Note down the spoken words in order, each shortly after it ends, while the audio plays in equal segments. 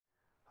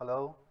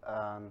Hello,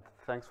 and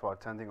thanks for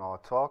attending our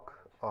talk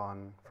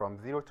on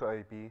From Zero to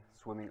AEB,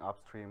 Swimming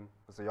Upstream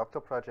with the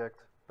Yocto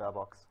project,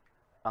 Barebox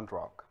and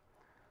RAUC.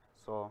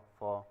 So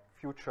for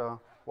future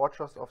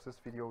watchers of this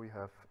video, we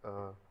have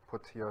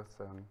put here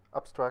some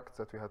abstracts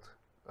that we had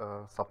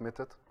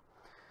submitted.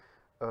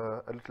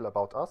 A little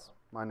about us.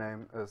 My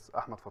name is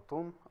Ahmad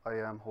Fatoum. I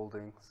am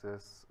holding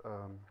this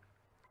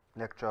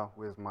lecture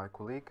with my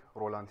colleague,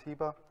 Roland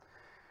Hieber.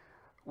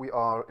 We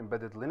are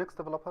embedded Linux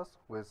developers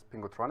with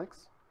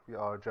Pengutronix. We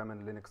are a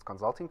German Linux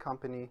consulting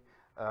company,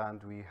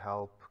 and we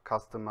help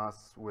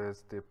customers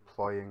with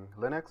deploying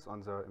Linux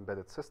on their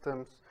embedded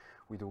systems.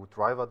 We do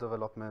driver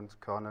development,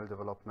 kernel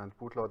development,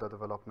 bootloader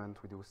development.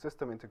 We do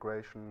system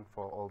integration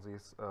for all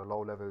these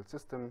low-level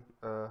system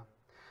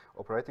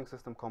operating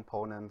system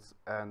components,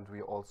 and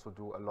we also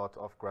do a lot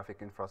of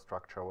graphic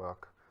infrastructure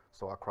work,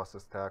 so across the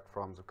stack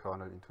from the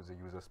kernel into the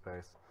user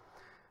space.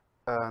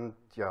 And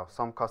yeah,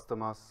 some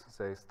customers,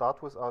 they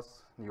start with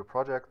us, new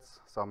projects.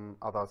 Some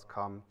others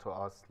come to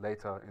us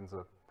later in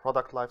the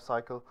product life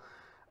cycle.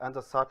 And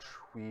as such,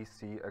 we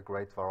see a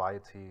great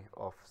variety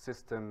of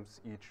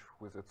systems, each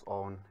with its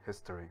own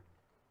history.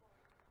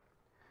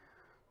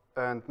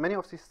 And many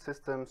of these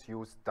systems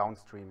use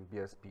downstream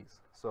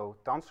BSPs. So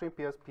downstream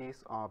BSPs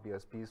are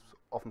BSPs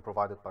often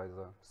provided by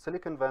the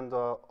silicon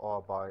vendor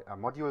or by a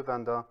module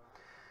vendor.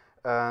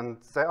 And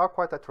they are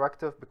quite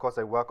attractive because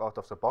they work out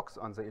of the box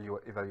on the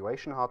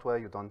evaluation hardware.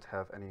 You don't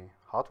have any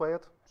hardware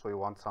yet, so you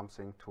want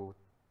something to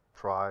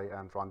try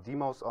and run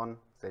demos on.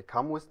 They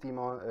come with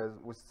demos.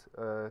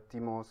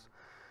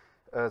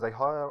 They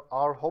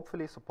are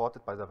hopefully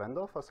supported by the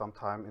vendor for some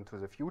time into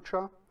the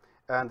future,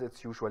 and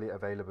it's usually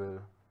available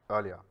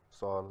earlier.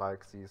 So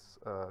like these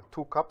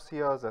two cups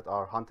here that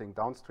are hunting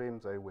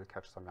downstream, they will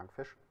catch some young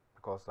fish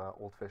because the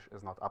old fish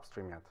is not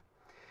upstream yet.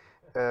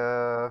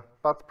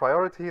 But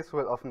priorities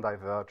will often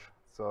diverge.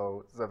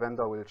 So the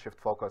vendor will shift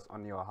focus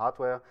on newer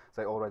hardware.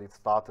 They already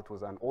started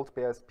with an old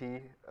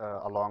BSP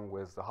along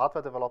with the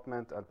hardware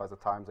development, and by the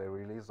time they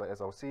release the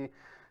SoC,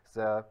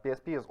 the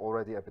BSP is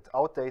already a bit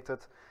outdated.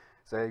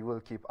 They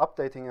will keep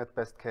updating it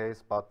best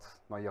case, but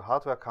now your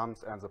hardware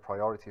comes and the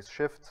priorities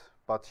shift,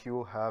 but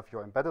you have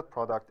your embedded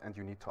product and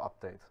you need to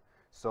update.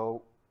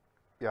 So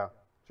yeah,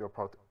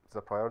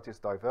 the priorities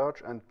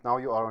diverge, and now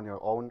you are on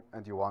your own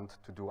and you want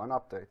to do an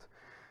update.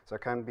 There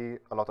can be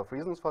a lot of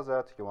reasons for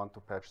that. You want to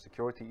patch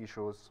security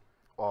issues,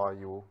 or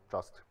you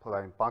just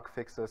plain bug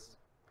fixes.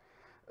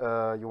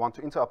 You want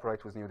to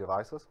interoperate with new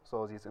devices.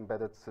 So these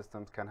embedded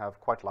systems can have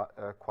quite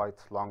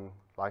long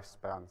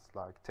lifespans,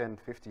 like 10,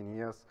 15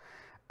 years.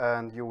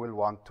 And you will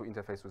want to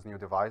interface with new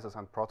devices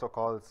and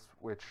protocols,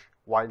 which,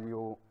 while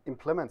you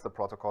implement the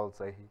protocols,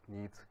 they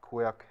need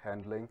quirk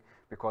handling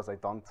because they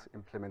don't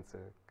implement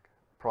the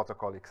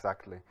protocol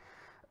exactly.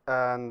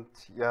 And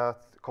yeah,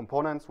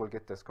 components will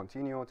get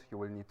discontinued. You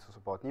will need to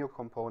support new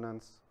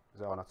components.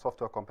 They are not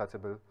software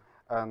compatible.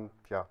 And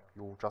yeah,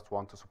 you just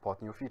want to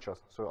support new features.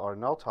 So you are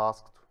now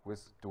tasked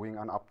with doing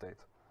an update.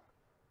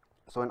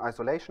 So in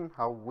isolation,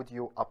 how would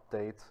you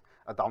update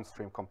a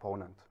downstream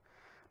component?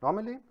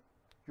 Normally,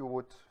 you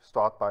would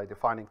start by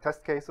defining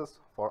test cases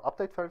for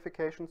update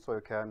verification, so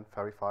you can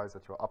verify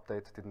that your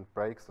update didn't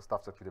break the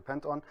stuff that you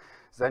depend on.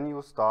 Then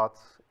you start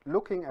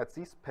looking at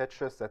these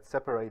patches that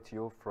separate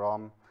you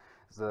from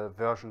the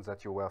versions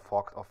that you were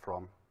forked off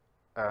from.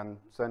 And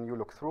then you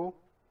look through.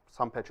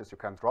 Some patches you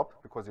can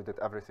drop because you did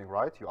everything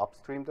right. You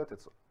upstreamed it.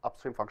 It's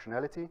upstream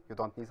functionality. You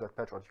don't need that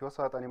patch on your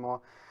side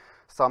anymore.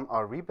 Some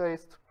are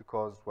rebased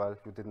because, well,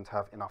 you didn't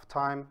have enough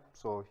time.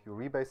 So you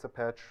rebase the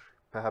patch,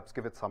 perhaps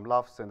give it some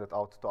love, send it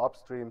out to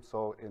upstream.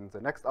 So in the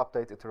next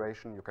update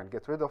iteration, you can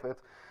get rid of it.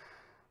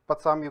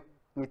 But some you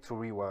need to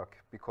rework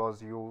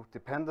because you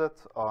depended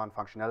on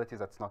functionality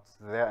that's not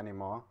there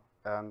anymore.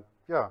 And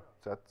yeah,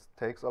 that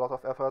takes a lot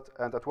of effort,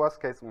 and at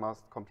worst case, you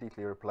must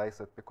completely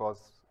replace it because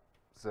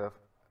the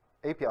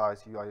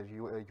APIs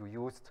you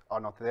used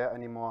are not there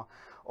anymore,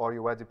 or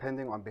you were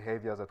depending on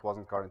behavior that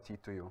wasn't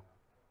guaranteed to you.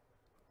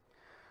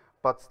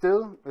 But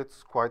still,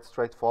 it's quite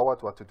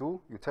straightforward what to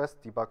do. You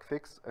test, debug,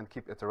 fix, and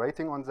keep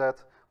iterating on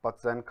that,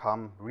 but then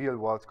come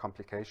real-world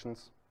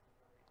complications,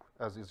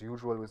 as is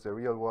usual with the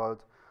real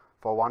world.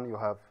 For one, you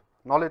have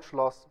knowledge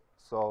loss,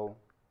 so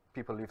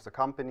people leave the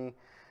company.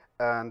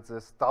 And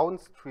this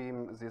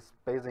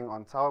basing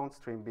on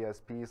downstream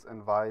BSPs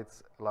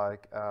invites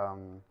like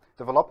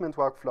development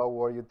workflow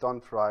where you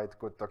don't write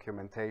good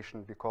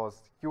documentation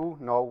because you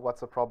know what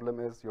the problem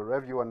is, your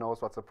reviewer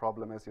knows what the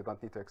problem is, you don't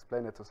need to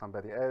explain it to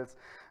somebody else.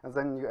 And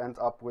then you end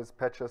up with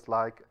patches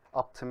like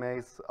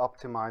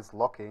optimize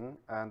locking,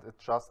 and it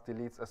just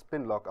deletes a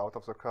spin lock out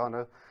of the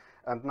kernel.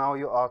 And now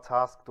you are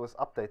tasked with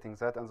updating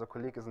that, and the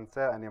colleague isn't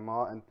there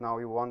anymore, and now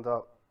you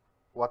wonder,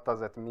 what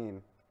does that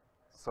mean?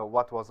 So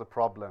what was the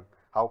problem?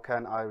 How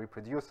can I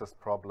reproduce this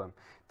problem?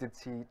 Did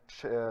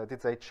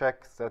they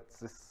check that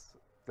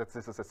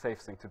this is a safe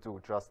thing to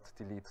do, just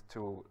delete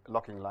 2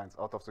 locking lines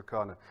out of the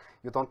kernel?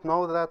 You don't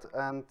know that,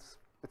 and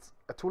it's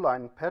a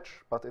 2-line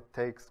patch, but it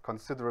takes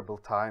considerable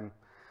time.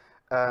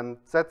 And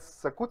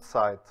that's the good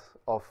side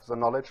of the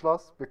knowledge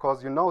loss,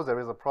 because you know there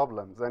is a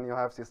problem. Then you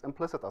have these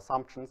implicit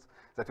assumptions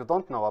that you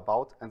don't know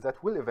about, and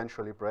that will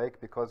eventually break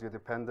because you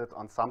depended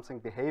on something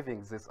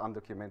behaving this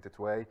undocumented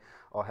way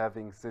or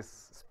having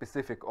this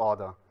specific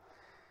order.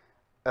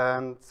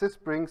 And this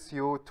brings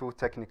you to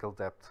technical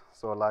debt.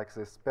 So like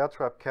this bear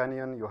trap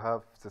canyon, you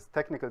have this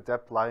technical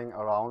debt lying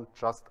around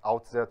just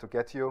out there to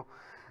get you.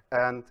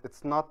 And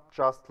it's not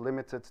just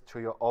limited to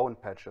your own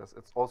patches.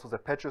 It's also the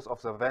patches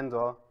of the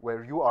vendor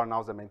where you are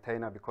now the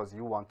maintainer because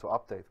you want to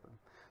update them.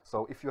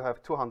 So if you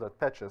have 200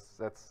 patches,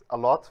 that's a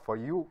lot for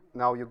you.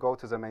 Now you go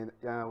to the main,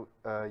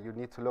 you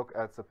need to look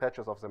at the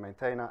patches of the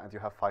maintainer and you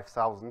have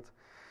 5,000.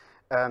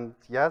 And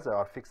yeah, there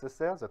are fixes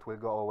there that will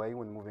go away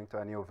when moving to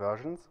a new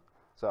versions.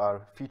 There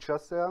are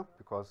features there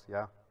because,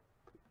 yeah,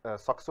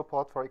 SoC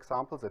support, for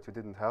example, that you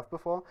didn't have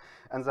before.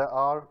 And there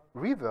are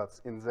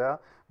reverts in there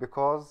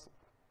because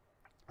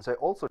they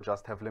also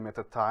just have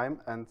limited time,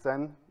 and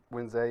then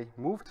when they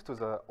moved to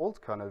the old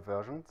kernel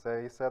version,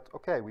 they said,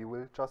 okay, we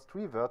will just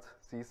revert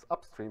these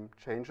upstream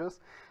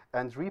changes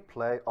and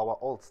replay our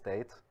old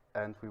state,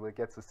 and we will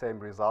get the same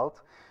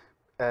result.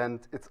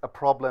 And it's a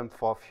problem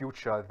for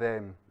future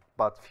them,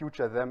 but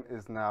future them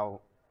is now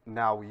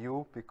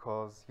you,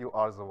 because you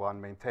are the one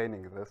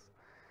maintaining this.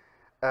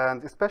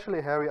 And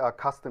especially here are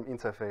custom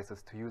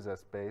interfaces to user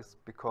space,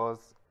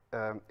 because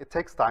it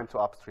takes time to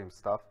upstream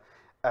stuff.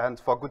 And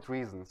for good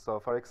reasons. So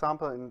for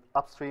example, in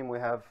Upstream, we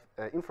have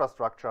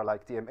infrastructure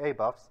like DMA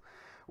buffs,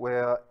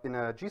 where in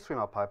a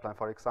GStreamer pipeline,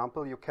 for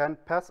example, you can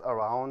pass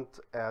around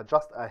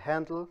just a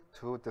handle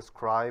to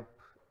describe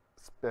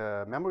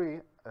memory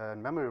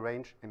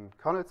range in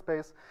kernel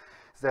space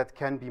that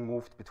can be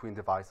moved between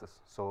devices.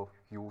 So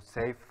you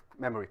save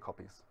memory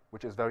copies,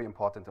 which is very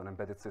important on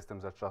embedded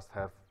systems that just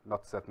have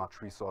not that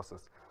much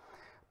resources.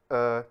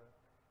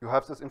 You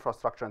have this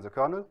infrastructure in the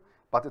kernel,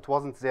 but it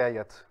wasn't there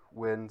yet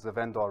when the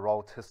vendor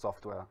wrote his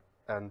software.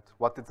 And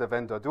what did the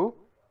vendor do?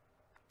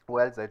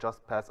 Well, they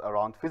just pass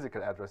around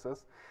physical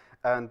addresses.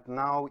 And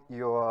now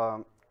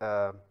your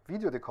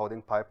video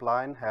decoding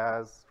pipeline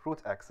has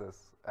root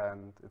access.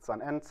 And it's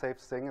an unsafe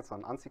thing, it's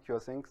an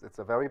unsecure thing, it's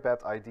a very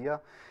bad idea.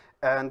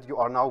 And you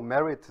are now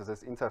married to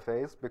this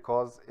interface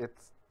because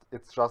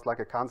it's just like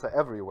a cancer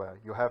everywhere.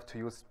 You have to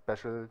use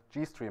special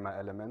GStreamer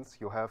elements.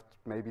 You have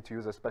maybe to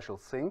use a special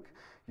sync.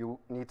 You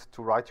need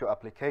to write your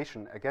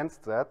application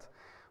against that,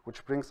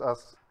 which brings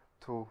us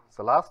to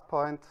the last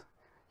point.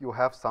 You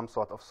have some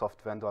sort of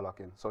soft vendor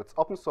login. So it's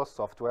open source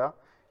software.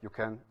 You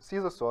can see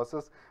the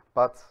sources,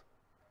 but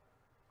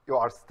you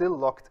are still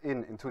logged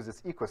into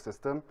this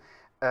ecosystem.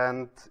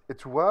 And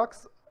it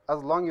works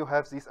as long as you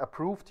have these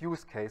approved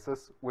use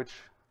cases, which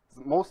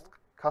most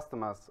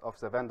customers of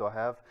the vendor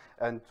have,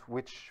 and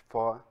which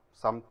for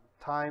some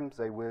time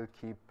they will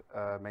keep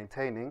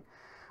maintaining.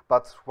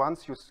 But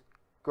once you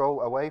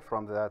go away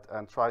from that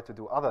and try to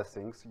do other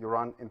things, you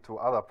run into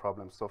other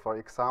problems. So for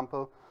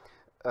example,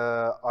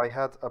 I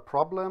had a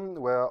problem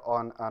where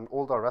on an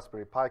older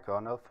Raspberry Pi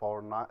kernel,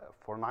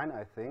 4.9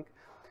 I think,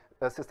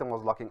 the system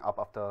was locking up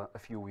after a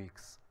few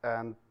weeks.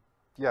 And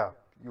yeah,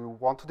 you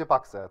want to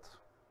debug that.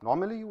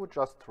 Normally you would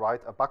just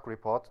write a bug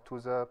report to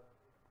the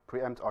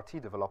preempt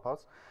RT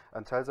developers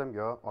and tell them,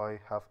 yeah, I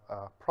have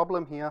a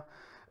problem here,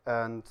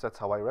 and that's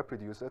how I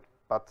reproduce it.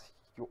 But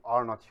you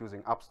are not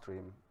using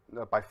Upstream.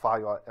 By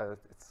far,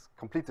 it's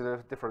completely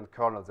different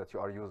kernels that you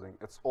are using.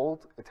 It's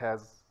old, it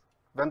has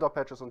vendor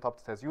patches on top,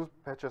 it has user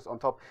patches on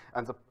top,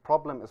 and the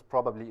problem is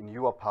probably in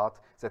your part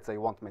that they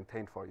won't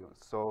maintain for you.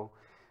 So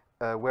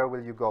where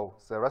will you go?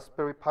 The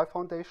Raspberry Pi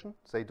Foundation,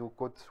 they do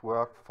good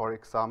work, for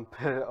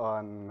example,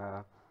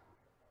 on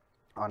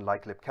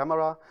like lib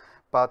camera,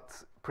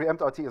 but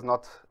preempt RT is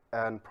not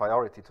a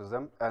priority to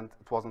them, and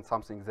it wasn't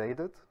something they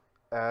did.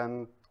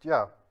 And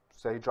yeah,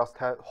 they just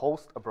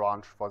host a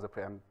branch for the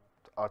preempt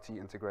RT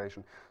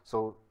integration.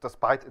 So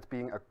despite it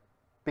being a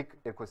big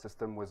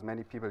ecosystem with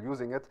many people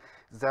using it,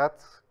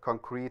 that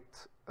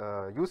concrete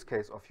use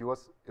case of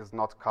yours is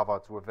not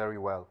covered very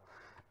well.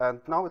 And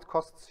now it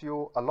costs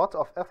you a lot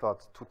of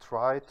effort to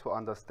try to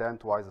understand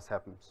why this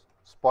happens.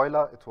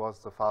 Spoiler, it was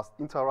the fast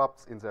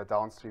interrupts in the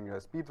downstream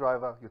USB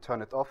driver. You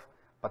turn it off,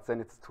 but then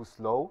it's too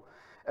slow.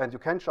 And you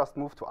can't just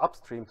move to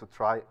Upstream to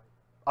try.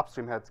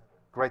 Upstream had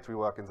great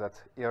rework in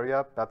that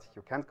area, but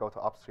you can't go to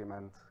Upstream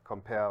and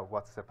compare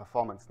what's the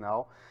performance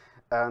now.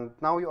 And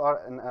now you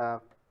are in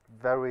a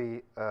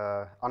very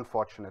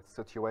unfortunate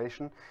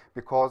situation,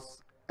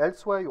 because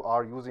elsewhere you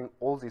are using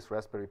all these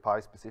Raspberry Pi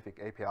specific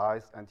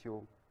APIs, and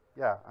you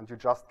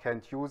just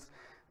can't use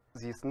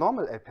these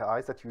normal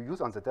APIs that you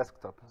use on the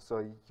desktop.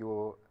 So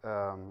you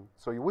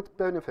would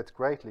benefit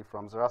greatly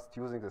from just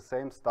using the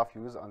same stuff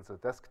you use on the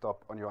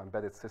desktop on your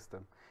embedded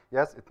system.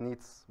 Yes, it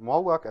needs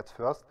more work at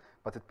first,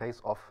 but it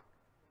pays off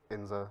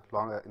in the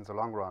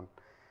long run.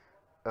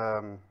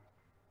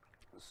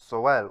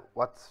 So well,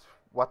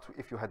 what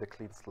if you had a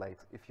clean slate?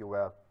 If you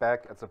were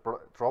back at the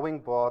drawing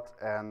board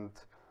and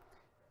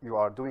you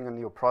are doing a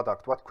new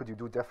product, what could you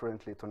do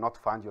differently to not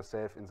find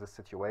yourself in this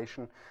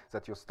situation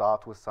that you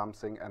start with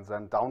something and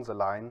then down the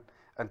line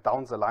And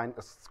down the line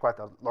is quite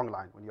a long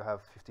line when you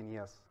have 15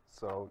 years.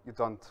 So you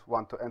don't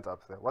want to end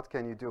up there. What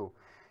can you do?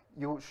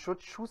 You should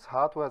choose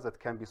hardware that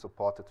can be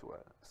supported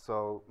well.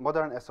 So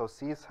modern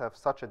SoCs have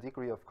such a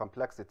degree of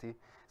complexity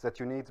that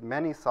you need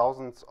many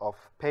thousands of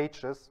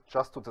pages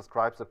just to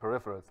describe the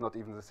peripherals, not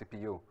even the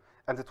CPU.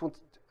 And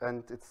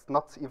it's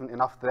not even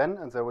enough then,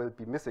 and there will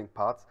be missing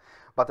parts,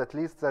 but at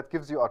least that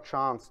gives you a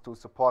chance to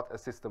support a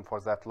system for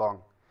that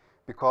long.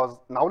 Because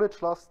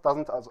knowledge loss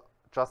doesn't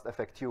just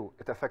affect you,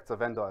 it affects the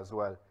vendor as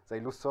well. They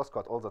lose source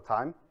code all the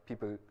time,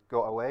 people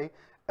go away,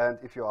 and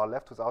if you are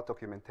left without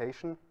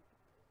documentation,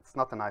 it's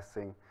not a nice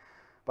thing.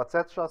 But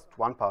that's just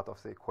one part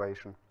of the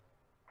equation.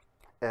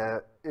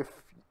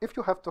 If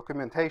you have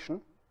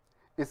documentation,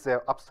 is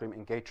there upstream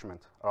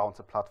engagement around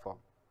the platform?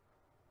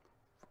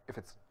 If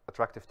it's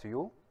attractive to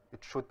you,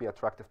 it should be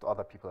attractive to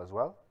other people as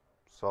well.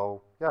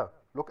 So yeah,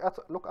 look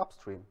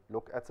upstream,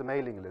 look at the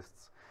mailing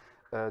lists.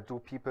 What do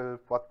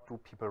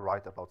people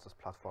write about this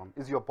platform?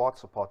 Is your board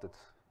supported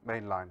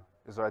mainline?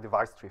 Is there a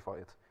device tree for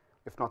it?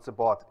 If not the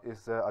board,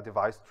 is there a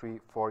device tree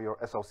for your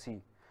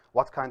SoC?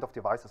 What kind of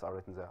devices are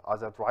written there? Are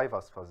there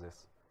drivers for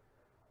this?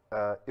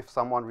 If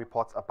someone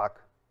reports a bug,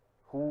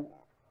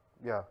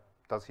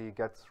 does they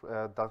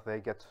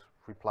get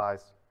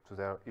replies to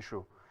their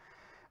issue?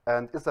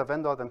 And is the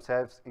vendor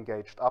themselves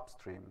engaged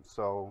upstream?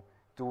 So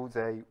do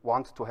they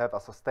want to have a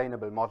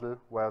sustainable model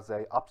where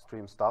they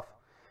upstream stuff,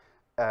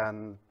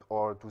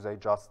 or do they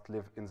just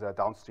live in their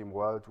downstream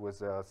world with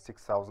their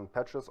 6,000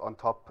 patches on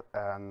top,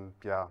 and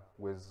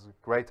with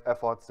great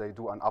efforts they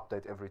do an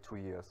update every 2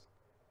 years?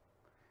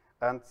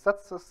 And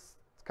that's the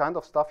kind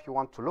of stuff you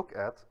want to look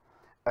at.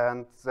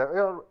 And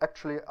there are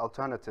actually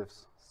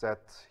alternatives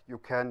that you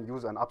can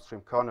use an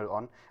upstream kernel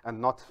on and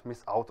not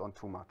miss out on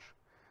too much.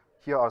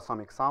 Here are some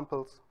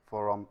examples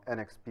from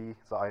NXP,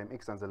 the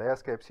IMX, and the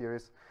Layerscape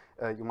series.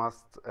 You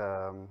must,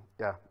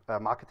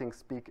 marketing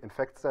speak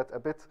infects that a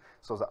bit.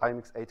 So the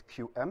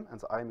IMX8QM and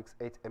the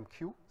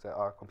IMX8MQ, they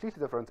are completely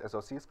different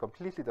SoCs,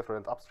 completely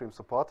different upstream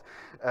support,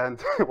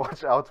 and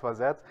watch out for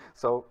that.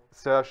 So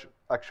search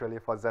actually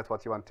for that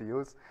what you want to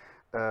use.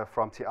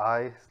 From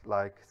TI,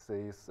 like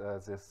this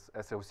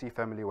SoC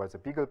family where the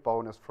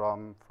BeagleBone is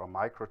from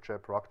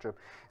Microchip, RockChip.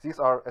 These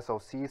are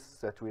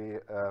SoCs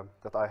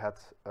that I had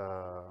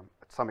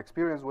some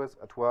experience with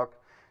at work.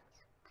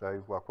 They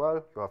work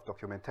well. You have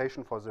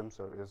documentation for them.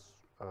 There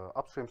is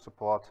upstream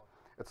support.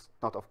 It's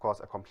not, of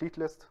course, a complete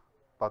list,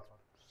 but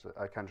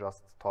I can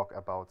just talk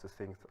about the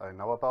things I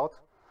know about.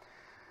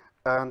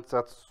 And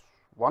that's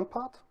one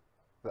part.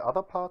 The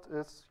other part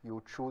is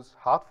you choose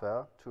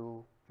hardware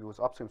to use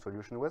upstream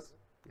solution with.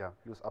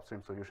 Use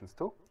upstream solutions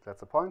too. That's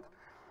the point.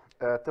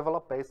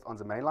 Develop based on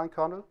the mainline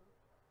kernel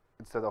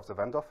instead of the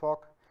vendor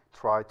fork.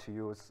 Try to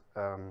use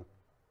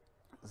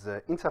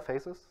the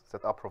interfaces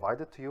that are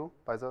provided to you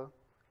by the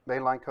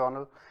mainline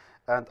kernel,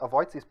 and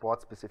avoid these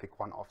board-specific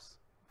one-offs.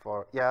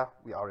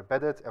 We are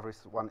embedded,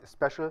 everyone is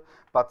special,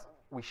 but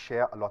we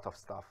share a lot of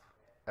stuff.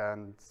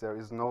 And there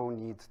is no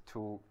need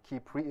to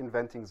keep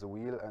reinventing the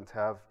wheel and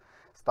have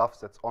stuff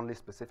that's only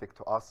specific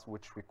to us,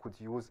 which we could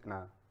use in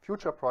a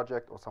future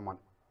project or someone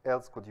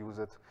else could use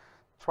it.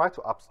 Try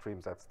to upstream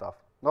that stuff.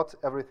 Not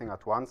everything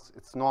at once.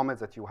 It's normal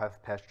that you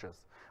have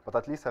patches, but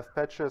at least have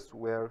patches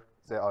where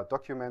they are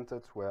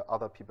documented, where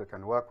other people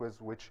can work with,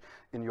 which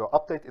in your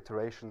update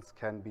iterations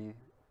can be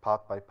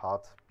part by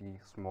part, be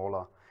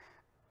smaller.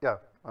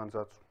 And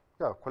that's,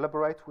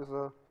 collaborate with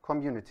the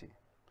community.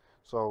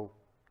 So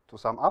to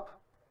sum up,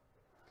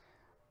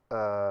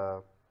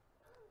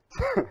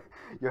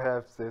 you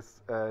have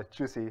this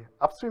juicy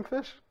upstream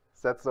fish.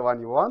 That's the one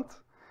you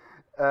want.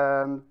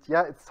 And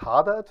it's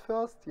harder at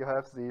first. You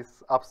have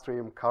these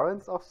upstream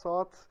currents of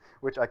sorts,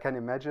 which I can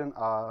imagine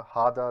are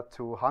harder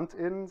to hunt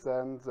in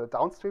than the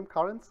downstream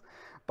currents.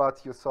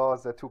 But you saw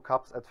the two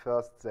cups at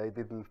first, they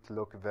didn't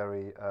look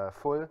very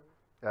full.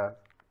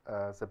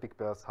 The big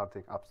bears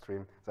hunting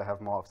upstream, they have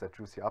more of the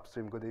juicy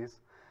upstream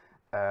goodies.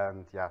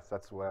 And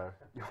that's where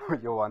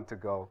you want to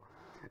go.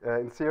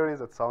 In theory,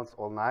 that sounds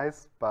all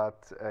nice,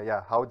 but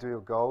how do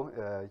you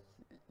go?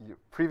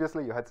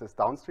 Previously, you had this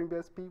downstream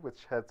BSP,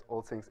 which had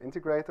all things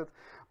integrated,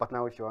 but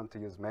now if you want to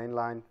use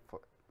mainline,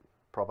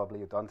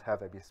 probably you don't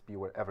have a BSP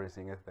where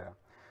everything is there.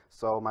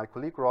 So my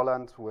colleague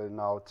Roland will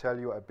now tell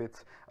you a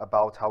bit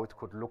about how it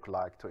could look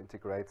like to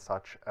integrate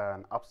such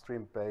an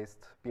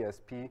upstream-based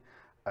BSP,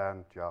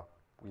 and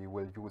we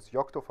will use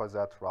Yocto for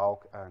that,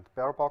 RAUC and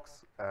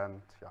Barebox,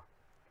 and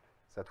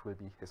that will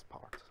be his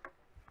part.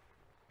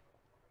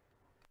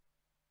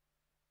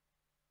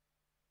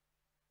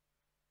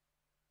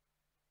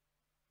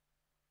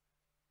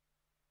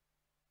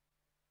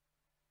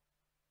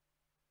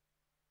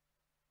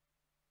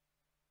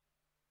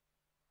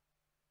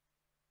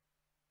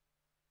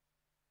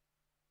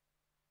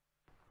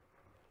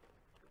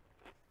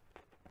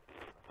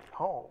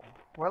 Oh,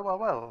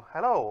 well,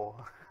 hello.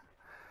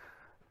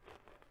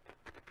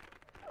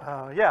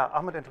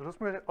 Ahmed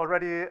introduced me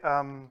already.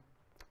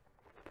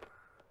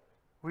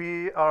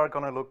 We are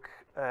going to look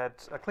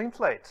at a clean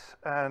slate.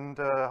 And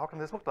how can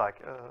this look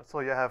like? So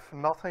you have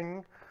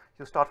nothing.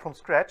 you start from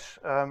scratch.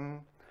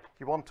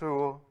 You want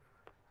to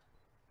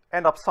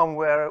end up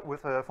somewhere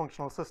with a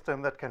functional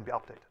system that can be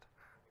updated.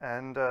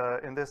 And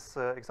in this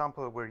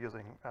example, we're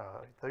using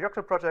the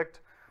Yocto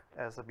project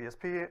as a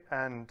BSP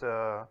and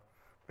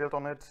built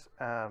on it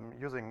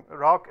using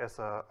RAUC as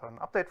an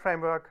update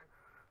framework,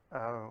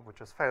 which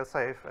is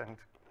fail-safe, and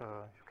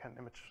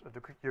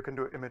you can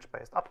do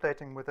image-based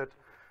updating with it.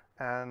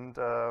 And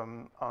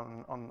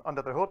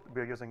under the hood,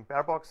 we're using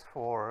Barebox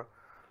for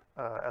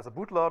as a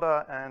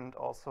bootloader, and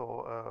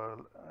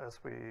also as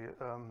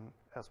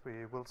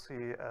we will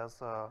see,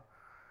 as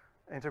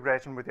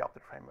integration with the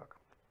update framework.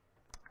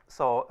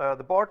 So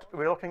the board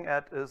we're looking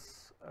at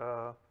is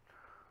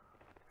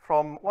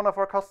from one of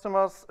our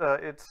customers.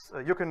 It's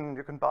you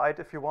can buy it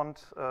if you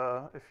want.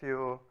 If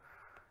you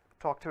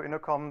talk to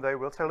Innocom, they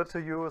will sell it to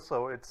you.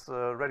 So it's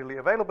readily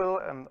available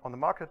and on the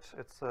market.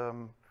 It's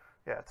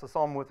it's a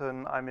SOM with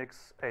an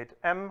IMX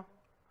 8M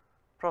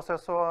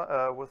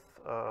processor with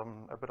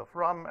a bit of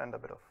RAM and a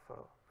bit of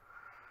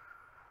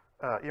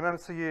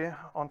eMMC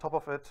on top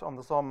of it on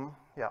the SOM.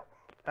 Yeah,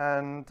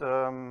 and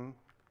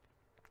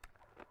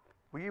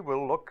we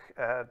will look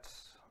at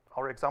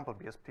our example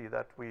BSP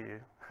that we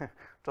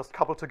just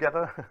coupled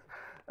together.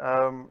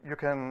 You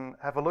can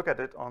have a look at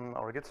it on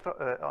our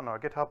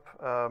GitHub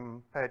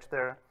page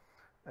there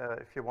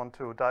if you want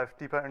to dive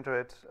deeper into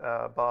it.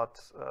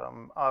 But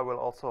I will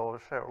also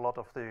share a lot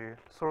of the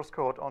source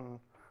code on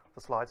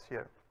the slides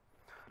here.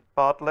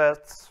 But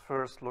let's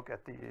first look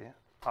at the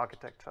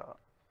architecture.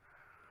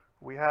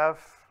 We have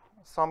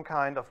some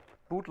kind of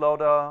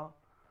bootloader.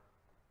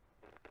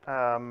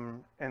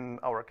 In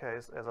our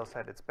case, as I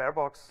said, it's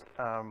Barebox.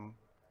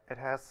 It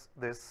has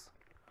this,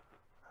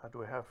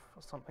 do I have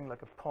something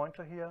like a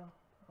pointer here?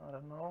 I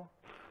don't know.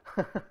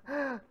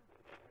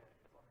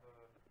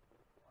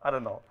 I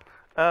don't know.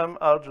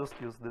 I'll just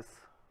use this.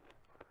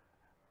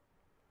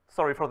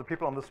 Sorry for the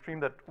people on the stream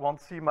that won't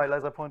see my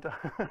laser pointer.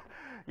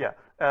 Yeah,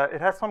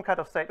 it has some kind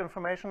of state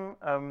information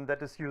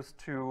that is used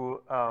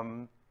to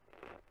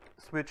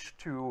switch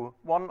to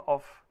one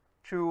of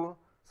two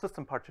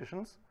system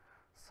partitions.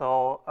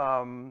 So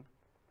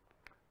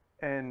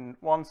in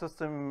one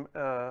system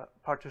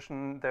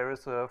partition, there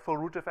is a full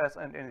rootfs,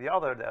 and in the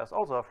other, there's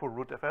also a full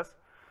rootfs.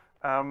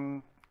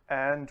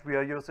 And we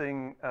are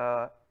using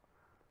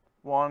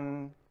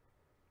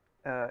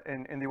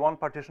in the one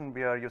partition,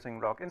 we are using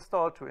RAUC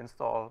install to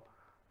install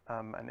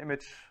an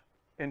image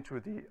into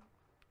the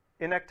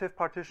inactive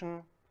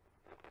partition.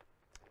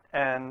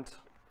 And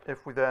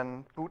if we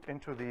then boot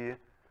into the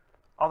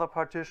other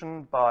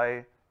partition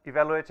by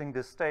evaluating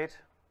this state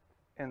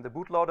in the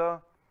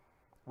bootloader,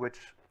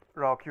 which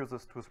RAUC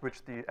uses to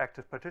switch the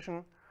active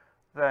partition,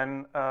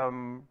 then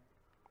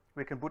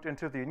we can boot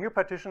into the new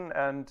partition,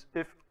 and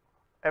if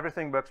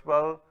everything works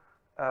well,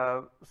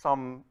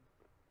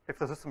 if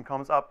the system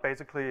comes up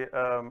basically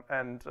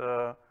and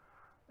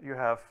you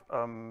have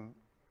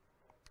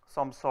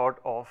some sort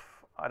of,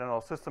 I don't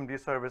know, systemd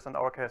service. In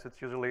our case,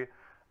 it's usually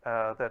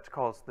that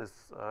calls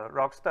this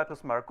RAUC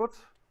status markut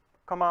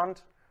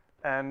command,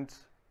 and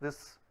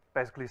this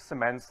basically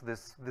cements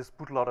this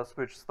bootloader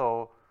switch,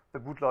 so the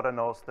bootloader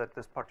knows that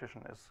this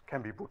partition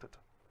can be booted,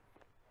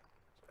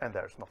 and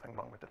there's nothing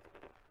wrong with it.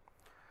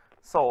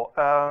 So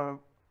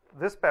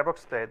this Barebox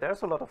state,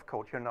 there's a lot of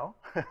code here now,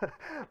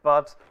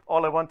 but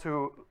all I want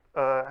to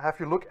have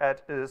you look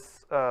at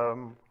is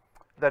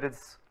that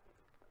it's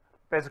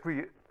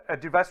basically a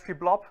device tree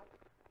blob,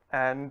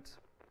 and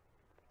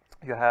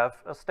you have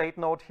a state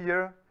node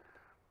here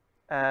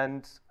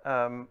and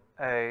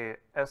a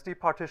SD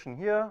partition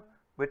here,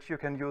 which you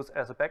can use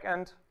as a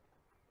backend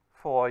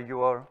for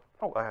your,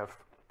 oh, I have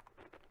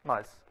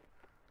nice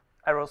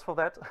arrows for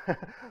that.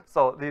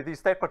 So the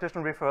state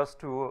partition refers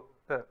to,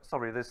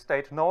 the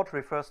state node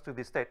refers to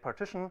the state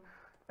partition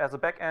as a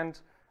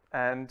backend,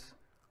 and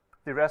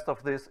the rest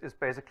of this is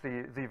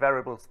basically the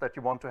variables that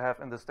you want to have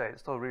in the state.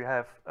 So we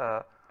have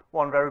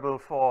one variable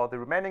for the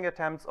remaining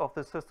attempts of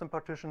the system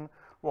partition,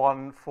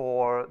 one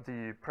for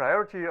the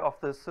priority of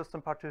the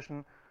system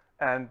partition,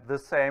 and the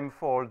same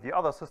for the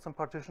other system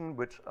partition,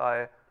 which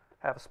I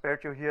have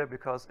spared you here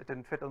because it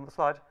didn't fit on the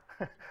slide.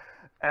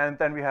 And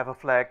then we have a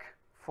flag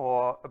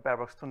for a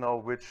Barebox to know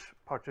which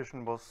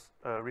partition was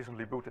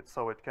recently booted,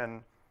 so it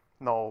can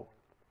know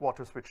what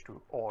to switch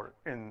to, or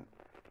in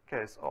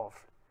case of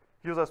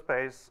user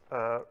space,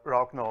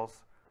 RAUC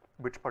knows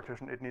which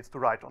partition it needs to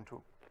write onto.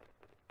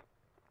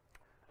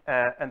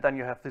 And then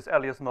you have this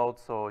alias node,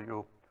 so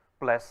you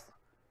bless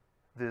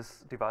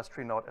this device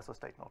tree node as a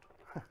state node.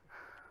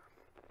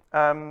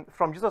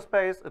 From user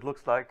space, it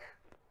looks like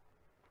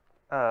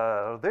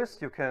this.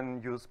 You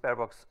can use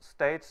Barebox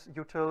state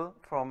util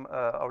from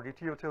our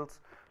DT utils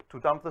to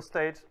dump the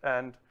state,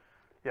 and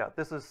yeah,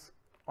 this is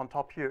on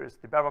top here is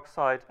the Barebox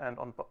side, and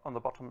on the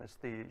bottom is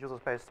the user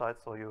space side,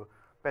 so you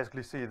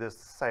basically see the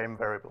same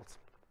variables.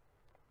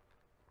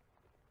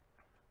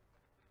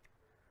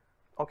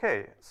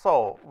 Okay,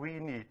 so we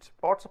need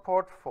board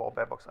support for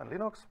Barebox and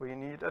Linux. We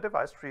need a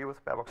device tree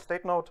with Barebox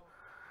state node.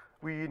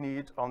 We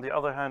need, on the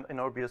other hand, in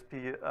our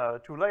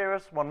BSP, two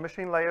layers, one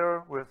machine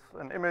layer with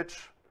an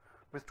image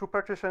with two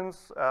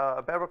partitions,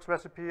 a Barebox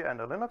recipe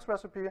and a Linux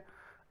recipe,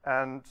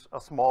 and a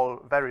small,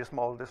 very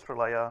small distro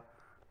layer,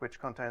 which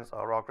contains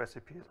our RAUC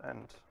recipes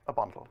and a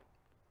bundle.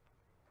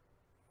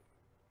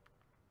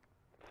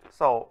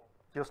 So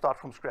you start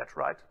from scratch,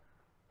 right?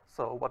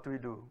 So what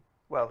do?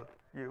 Well,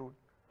 you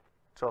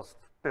just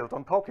build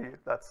on Pokey.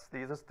 That's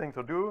the easiest thing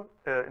to do,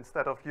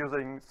 instead of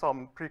using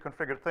some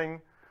pre-configured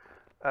thing,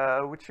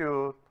 which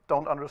you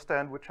don't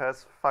understand, which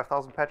has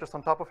 5,000 patches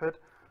on top of it.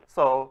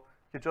 So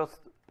you just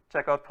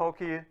check out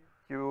Pokey,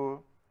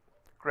 you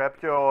grab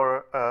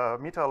your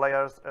meta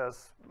layers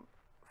as,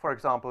 for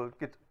example,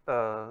 Git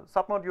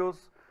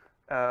submodules.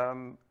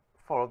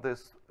 For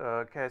this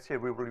case here,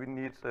 we will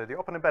need the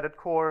Open Embedded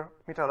Core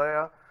meta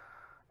layer,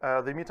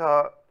 the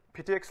meta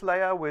PTX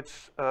layer,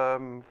 which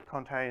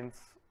contains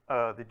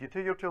the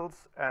DT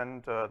utils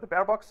and the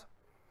Barebox.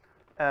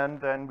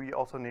 And then we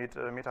also need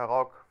meta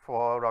RAUC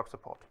for RAUC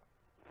support.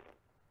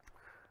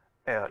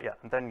 Yeah,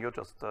 and then you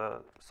just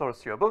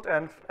source your build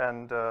env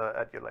and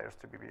add your layers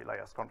to BB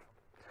layers conf.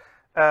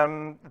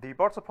 The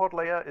board support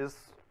layer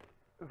is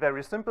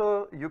very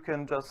simple. You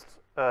can just,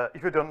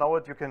 if you don't know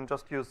it, you can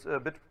just use a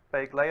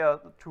bitbake layer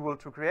tool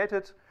to create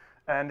it,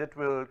 and it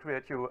will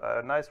create you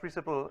a nice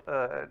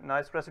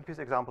nice recipes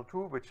example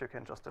too, which you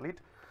can just delete.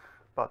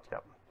 But yeah,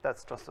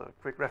 that's just a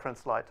quick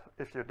reference slide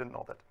if you didn't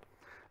know that.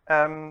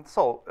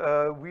 So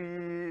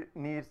we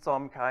need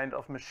some kind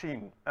of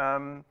machine.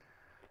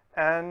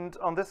 And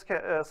on this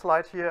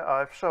slide here,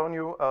 I've shown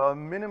you a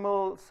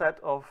minimal set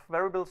of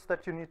variables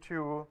that you need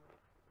to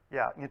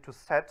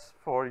set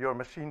for your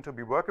machine to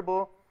be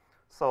workable.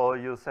 So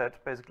you said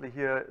basically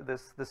here,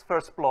 this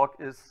first block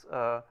is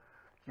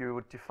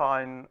you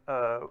define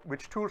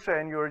which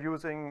toolchain you're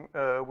using,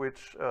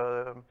 which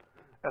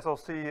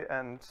SoC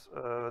and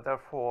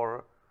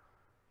therefore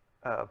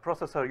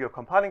processor you're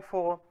compiling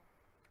for.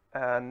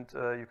 And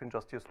you can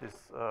just use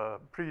these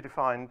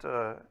predefined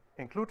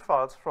include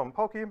files from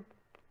Pokey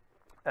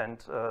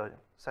and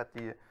set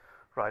the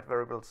right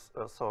variables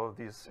so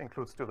these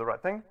includes do the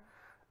right thing.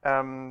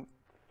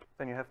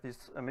 Then you have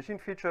these machine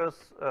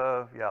features.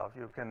 Yeah,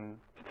 you can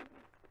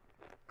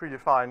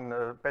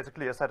predefine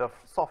basically a set of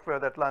software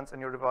that lands in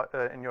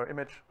your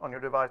image on your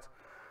device.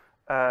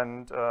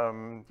 And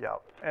yeah,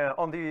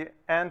 on the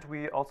end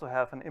we also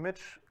have an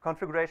image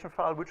configuration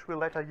file which we'll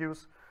later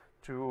use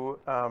to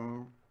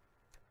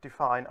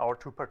define our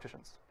two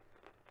partitions.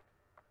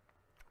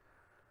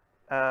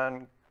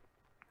 And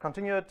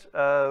continued,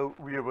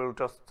 we will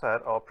just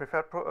set our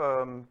preferred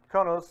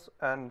kernels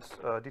and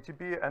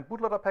DTB and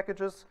bootloader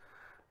packages.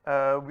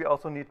 We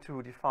also need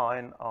to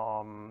define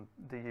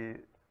the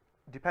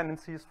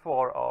dependencies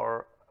for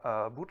our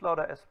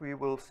bootloader, as we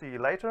will see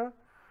later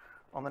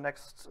on the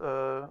next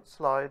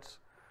slide.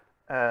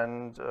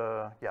 And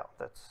yeah,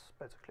 that's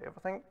basically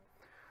everything.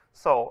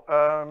 So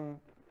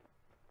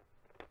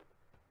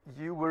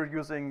you were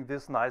using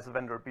this nice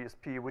vendor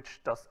BSP,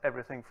 which does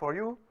everything for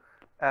you.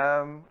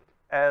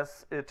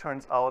 As it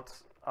turns out,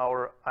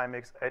 our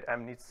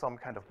IMX8M needs some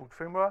kind of boot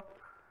firmware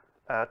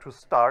to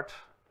start,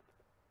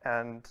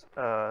 and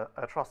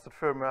a trusted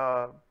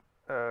firmware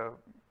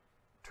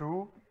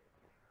too.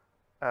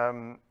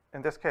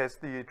 In this case,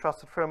 the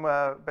trusted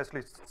firmware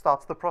basically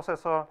starts the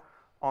processor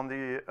on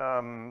the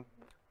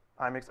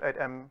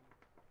IMX8M,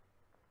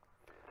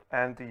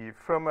 and the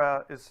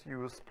firmware is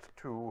used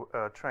to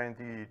train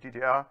the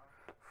DDR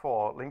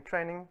for link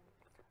training.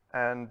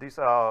 And these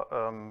are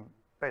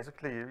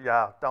basically,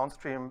 yeah,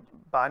 downstream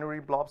binary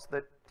blobs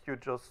that you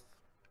just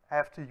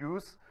have to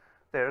use.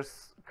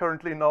 There's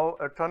currently no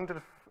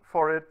alternative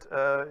for it.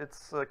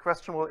 It's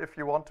questionable if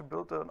you want to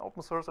build an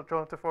open source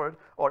alternative for it,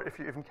 or if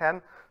you even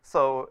can.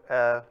 So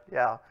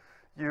yeah,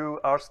 you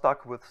are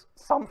stuck with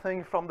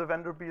something from the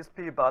vendor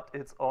BSP, but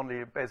it's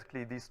only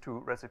basically these two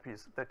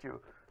recipes that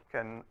you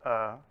can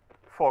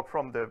fork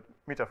from the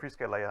meta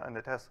freescale layer. And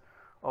it has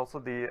also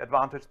the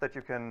advantage that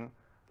you can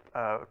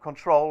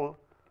control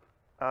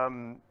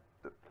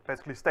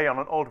basically stay on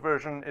an old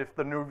version if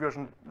the new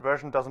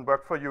version doesn't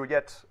work for you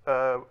yet.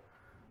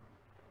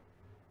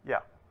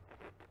 Yeah.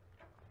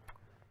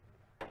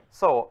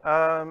 So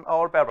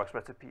our Barebox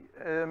recipe.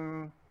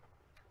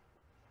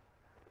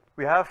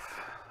 We have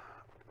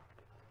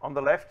on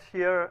the left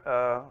here,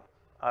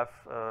 I've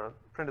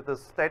printed the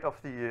state of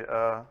the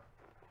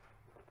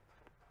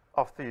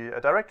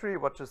directory,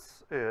 which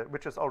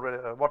is already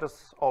what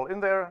is all in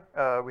there.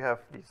 We have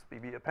these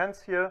BB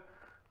appends here,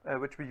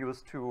 which we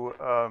use to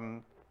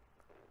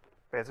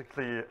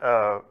basically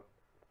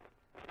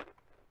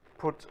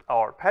put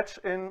our patch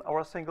in,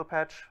 our single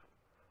patch.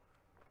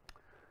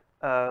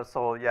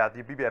 So yeah,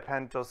 the BB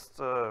append just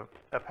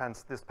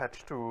appends this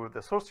patch to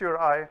the source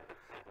URI.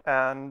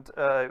 And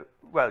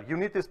well, you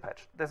need this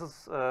patch. This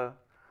is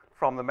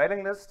from the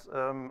mailing list.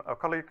 A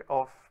colleague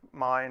of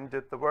mine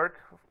did the work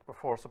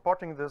for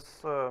supporting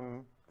this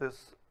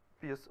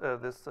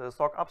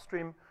SoC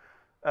upstream.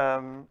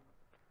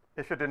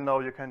 If you didn't know,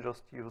 you can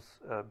just use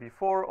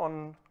B4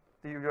 on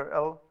the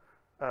URL.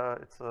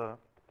 It's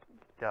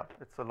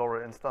a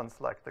lower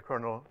instance like the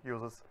kernel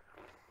uses.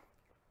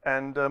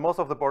 And most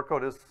of the board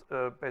code is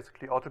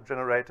basically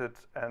auto-generated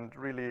and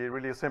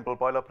really simple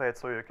boilerplate.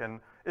 So you can,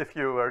 if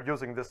you are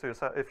using this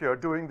yourself, if you are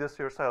doing this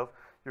yourself,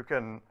 you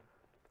can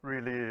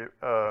really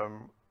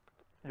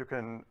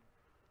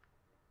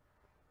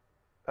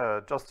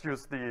just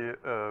use the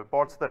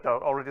boards that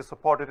are already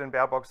supported in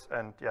Barebox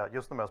and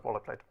use them as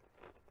boilerplate.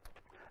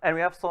 And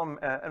we have some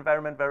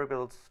environment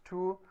variables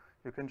too.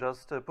 You can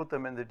just put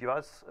them in the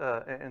device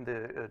in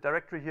the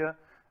directory here,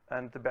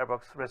 and the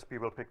Barebox recipe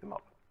will pick them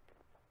up.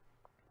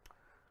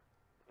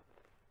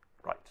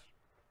 Right.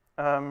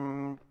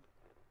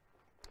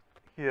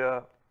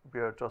 Here we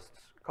are just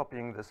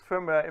copying this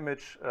firmware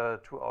image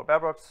to our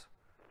Barebox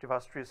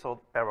device tree,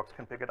 so Barebox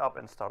can pick it up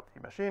and start the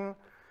machine.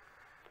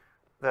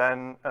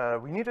 Then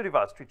we need a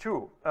device tree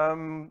too.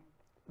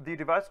 The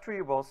device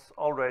tree was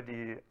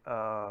already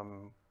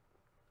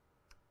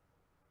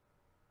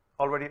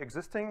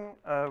existing.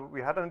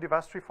 We had a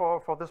device tree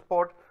for this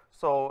board.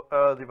 So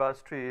the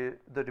device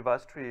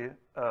tree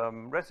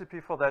recipe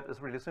for that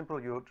is really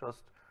simple. You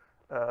just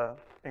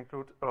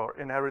include or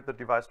inherit the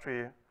device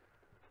tree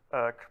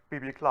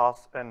BB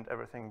class, and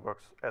everything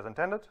works as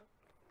intended.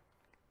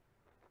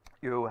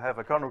 You have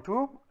a kernel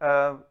too.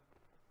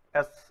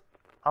 As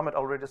Ahmed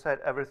already said,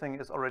 everything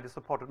is already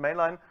supported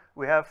mainline.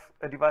 We have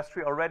a device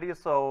tree already,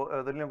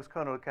 so the Linux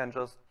kernel can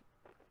just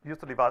use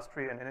the device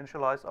tree and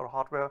initialize our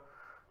hardware.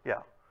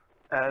 Yeah,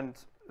 and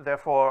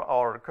therefore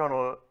our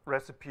kernel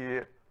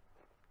recipe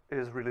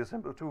is really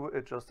simple too.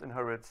 It just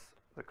inherits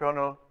the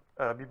kernel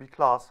BB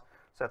class,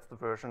 sets the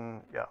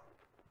version,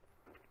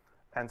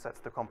 and sets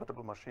the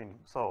compatible machine.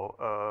 So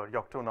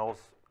Yocto knows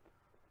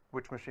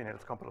which machine it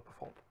is compatible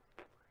for.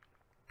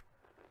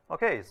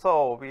 Okay,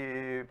 so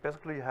we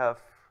basically have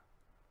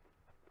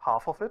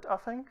half of it, I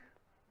think.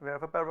 We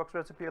have a Barebox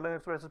recipe, a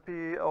Linux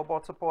recipe, our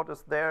board support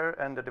is there,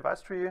 and a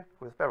device tree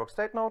with Barebox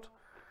state node.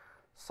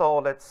 So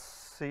let's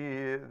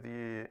see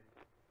the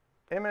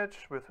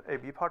image with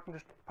AB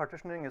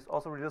partitioning is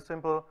also really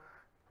simple.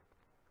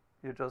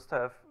 You just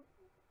have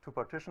 2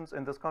 partitions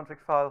in this config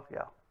file,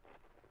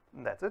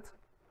 and that's it.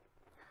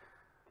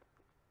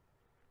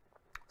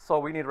 So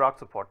we need RAUC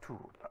support too.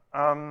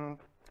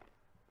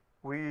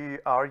 We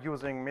are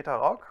using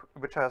MetaRAUC,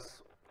 which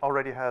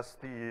already has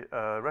the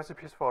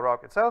recipes for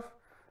RAUC itself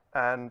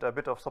and a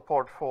bit of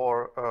support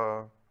for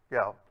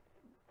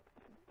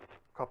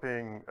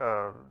copying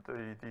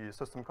the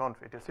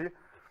system.conf etc.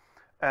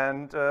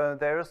 And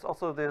there is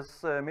also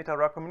this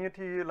MetaRAUC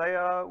community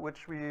layer,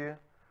 which we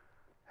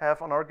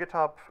have on our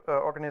GitHub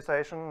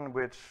organization,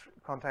 which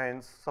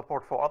contains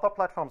support for other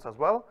platforms as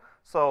well.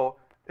 So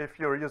if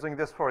you're using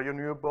this for your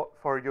new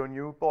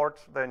board,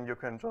 then you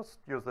can just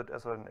use it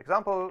as an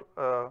example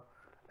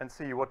and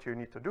see what you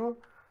need to do.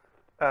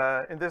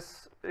 In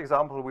this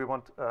example, we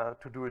want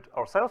to do it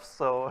ourselves,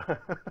 so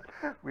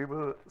we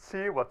will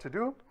see what to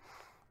do.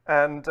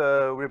 And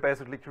we're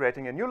basically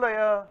creating a new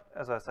layer.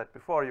 As I said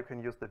before, you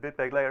can use the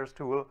bitbag layers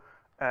tool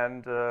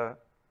and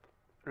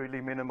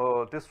really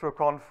minimal distro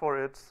conf for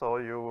it. So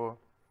you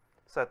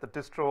set the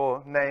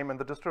distro name and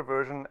the distro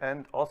version,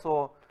 and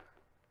also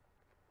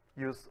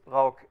use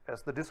RAUC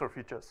as the distro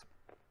features.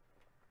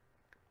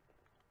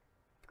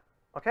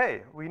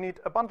 Okay, we need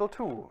a bundle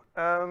too.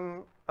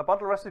 A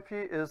bundle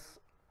recipe is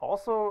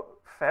also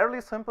fairly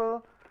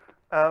simple.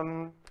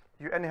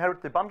 You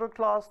inherit the bundle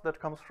class that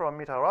comes from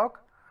MetaRAUC.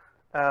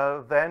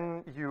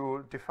 Then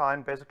you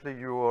define basically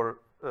your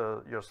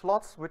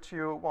slots which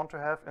you want to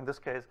have. In this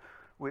case,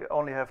 we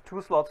only have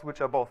 2 slots which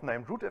are both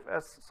named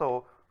rootfs.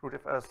 So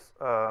rootfs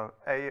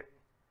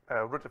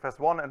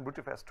rootfs1 and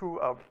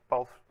rootfs2 are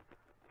both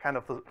kind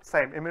of the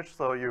same image.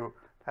 So you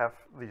have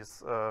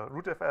these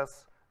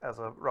rootfs as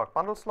a RAUC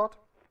bundle slot.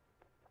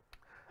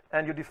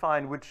 And you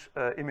define which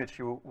image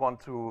you want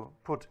to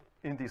put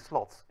in these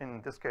slots.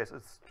 In this case,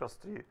 it's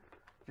just the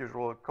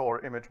usual core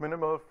image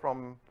minimal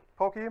from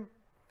Pokey.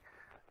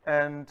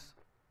 And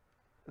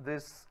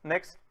this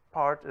next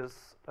part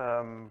is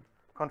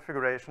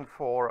configuration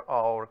for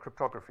our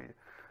cryptography.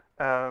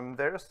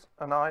 There's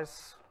a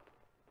nice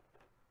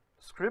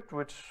script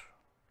which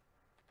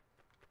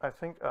I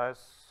think I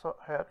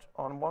had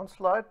on one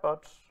slide,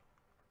 but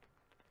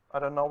I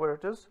don't know where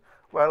it is.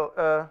 Well,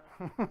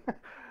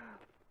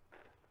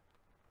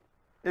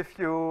 if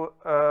you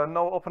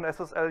know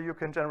OpenSSL, you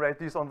can generate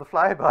these on the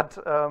fly, but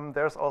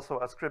there's also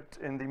a script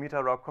in the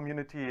MetaRAUC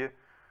community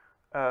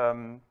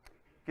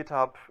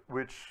GitHub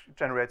which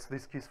generates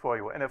these keys for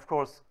you. And of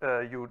course,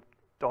 you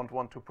don't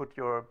want to put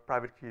your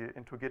private key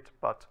into Git,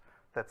 but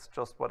that's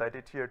just what I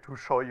did here to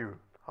show you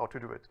how to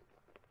do it.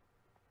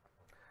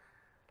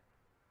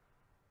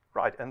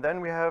 Right, and then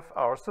we have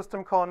our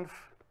system.conf,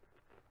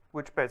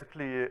 which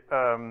basically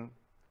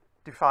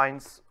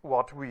defines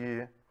what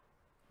we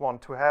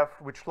want to have,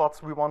 which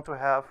slots we want to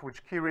have,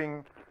 which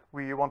keyring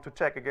we want to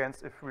check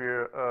against if we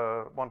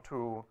want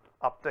to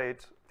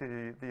update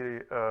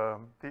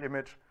the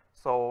image.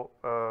 So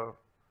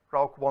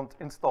RAUC won't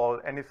install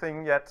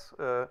anything yet.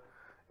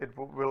 It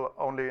will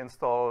only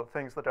install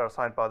things that are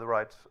assigned by the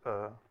right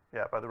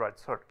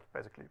cert,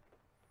 basically.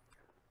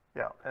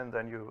 Yeah, and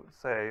then you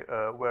say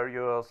where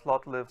your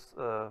slot lives,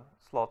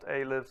 slot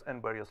A lives,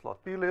 and where your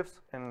slot B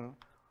lives, in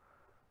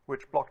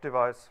which block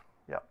device.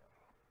 Yeah.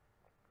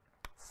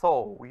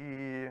 So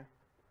we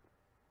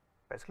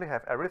basically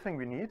have everything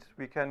we need.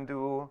 We can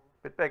do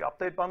bitbag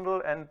update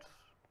bundle and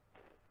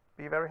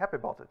be very happy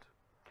about it.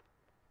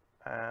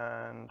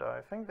 And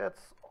I think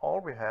that's all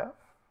we have.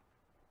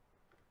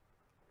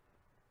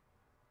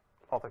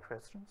 Other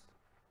questions?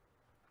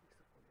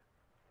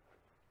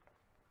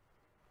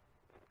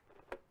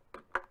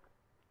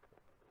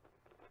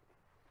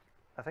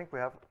 I think we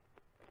have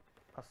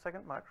a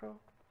second micro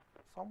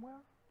somewhere.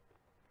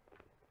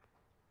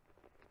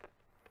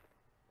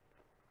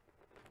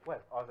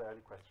 Well, are there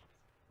any questions?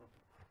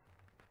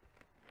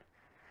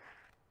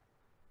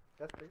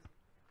 Yes, please.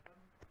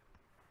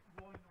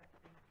 Why not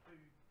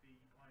include the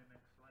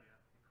IMX layer,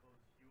 because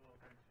you are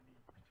going to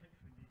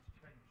potentially need to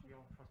change the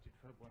untrusted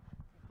firmware?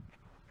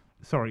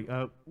 Sorry,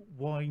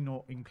 why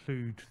not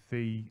include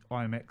the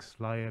IMX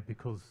layer,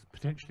 because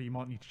potentially you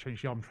might need to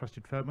change the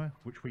untrusted firmware,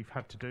 which we've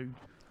had to do.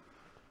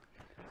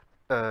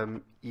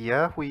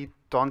 Yeah, we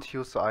don't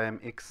use the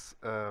IMX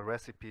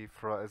recipe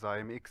as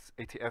IMX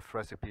ATF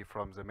recipe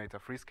from the Meta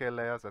Freescale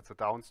layers. That's a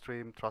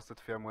downstream trusted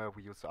firmware.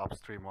 We use the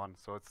upstream one,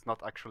 so it's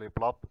not actually a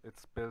blob.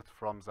 It's built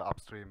from the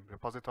upstream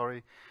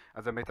repository,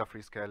 and the Meta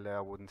Freescale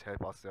layer wouldn't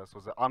help us there. So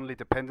the only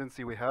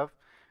dependency we have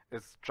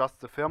is just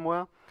the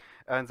firmware,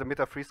 and the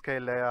Meta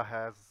Freescale layer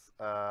has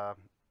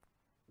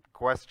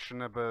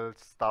questionable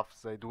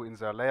stuff they do in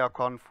their layer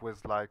conf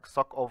with like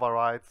SOC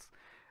overrides,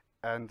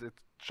 and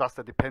it's just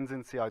a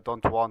dependency I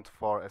don't want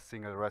for a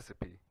single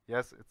recipe.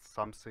 Yes, it's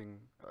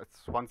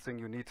one thing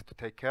you need to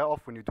take care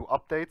of when you do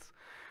updates,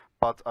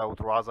 but I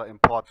would rather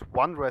import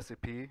one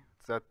recipe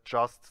that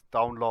just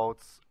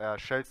downloads a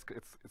shell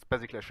script. It's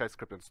basically a shell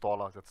script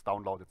installer that's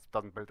downloaded. It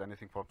doesn't build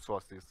anything from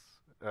source. This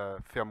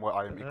firmware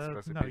IMX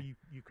recipe. No,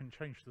 you can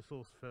change the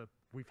source for.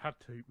 We've had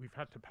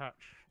to patch.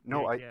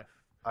 No, the ATF.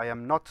 I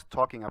am not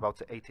talking about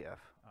the ATF.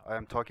 I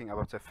am talking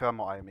about the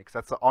firmware IMX.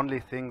 That's the only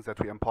thing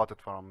that we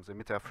imported from the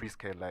Meta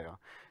Freescale layer.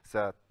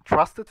 The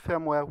trusted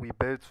firmware we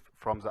built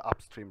from the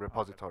upstream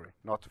repository,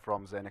 not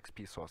from the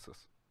NXP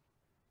sources.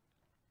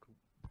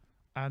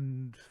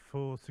 And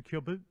for secure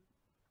boot,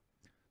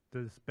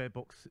 does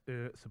Barebox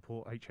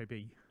support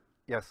HAB?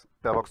 Yes,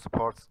 Barebox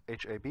supports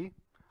HAB.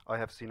 I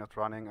have seen it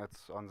running.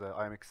 It's on the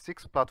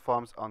IMX6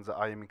 platforms, on the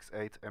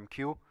IMX8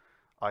 MQ.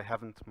 I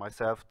haven't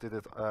myself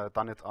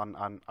done it on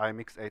an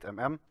IMX8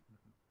 MM.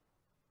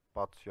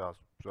 But yeah,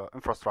 the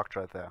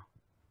infrastructure is there.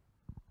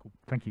 Cool.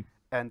 Thank you.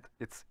 And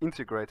it's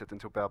integrated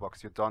into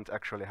Barebox. You don't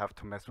actually have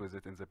to mess with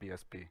it in the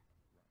BSP.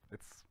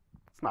 It's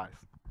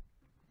nice.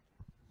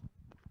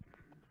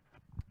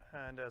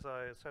 And as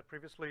I said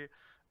previously,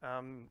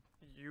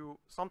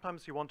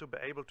 sometimes you want to be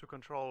able to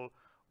control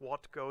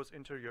what goes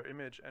into your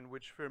image and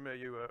which firmware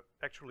you are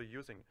actually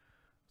using.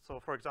 So,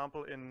 for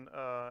example, in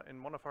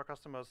one of our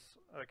customers'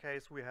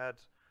 case, we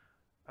had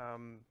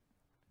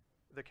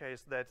the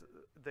case that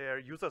their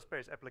user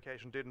space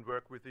application didn't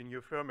work with the new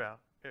firmware,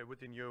 with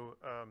the new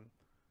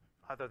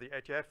either the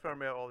ATF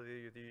firmware or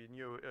the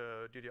new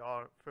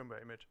DDR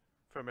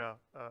firmware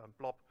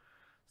blob.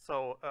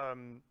 So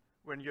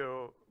when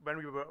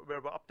we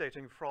were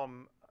updating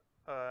from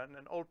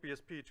an old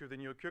BSP to the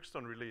new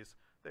Kirkstone release,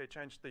 they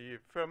changed the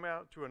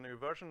firmware to a new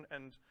version,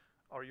 and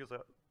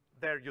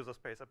their user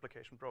space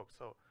application broke.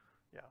 So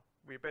yeah,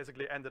 we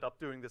basically ended up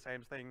doing the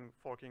same thing,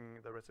 forking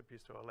the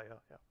recipes to a layer.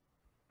 Yeah.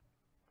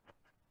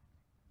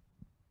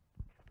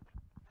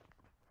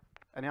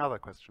 Any other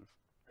questions?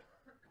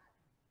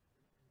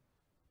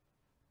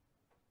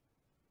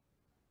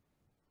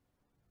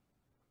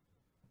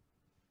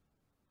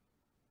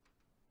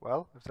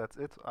 Well, if that's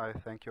it, I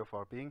thank you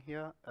for being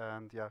here,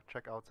 and yeah,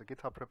 check out the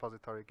GitHub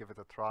repository, give it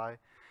a try.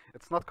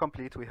 It's not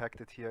complete. We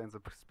hacked it here in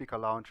the speaker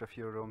lounge, a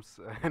few rooms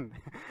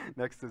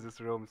next to this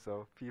room,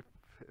 so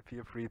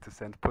feel free to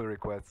send pull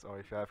requests, or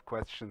if you have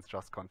questions,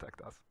 just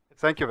contact us.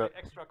 Thank you.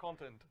 Extra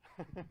content.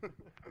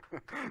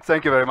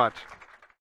 Thank you very much.